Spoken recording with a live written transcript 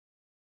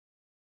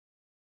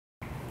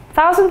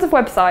Thousands of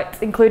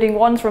websites, including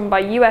ones run by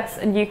US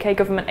and UK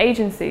government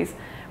agencies,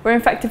 were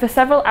infected for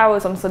several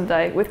hours on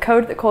Sunday with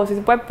code that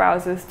causes web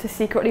browsers to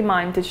secretly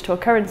mine digital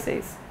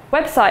currencies.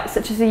 Websites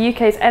such as the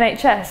UK's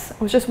NHS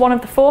was just one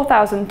of the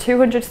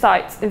 4,200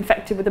 sites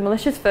infected with a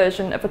malicious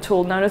version of a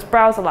tool known as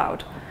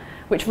BrowserLoud,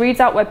 which reads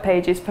out web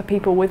pages for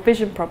people with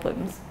vision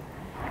problems.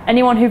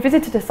 Anyone who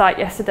visited a site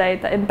yesterday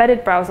that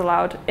embedded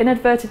BrowserLoud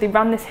inadvertently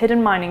ran this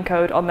hidden mining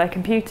code on their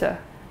computer.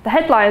 The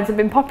headlines have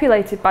been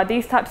populated by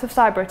these types of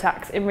cyber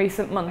attacks in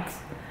recent months,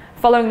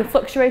 following the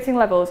fluctuating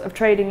levels of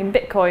trading in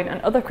Bitcoin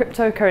and other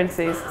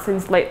cryptocurrencies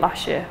since late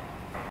last year.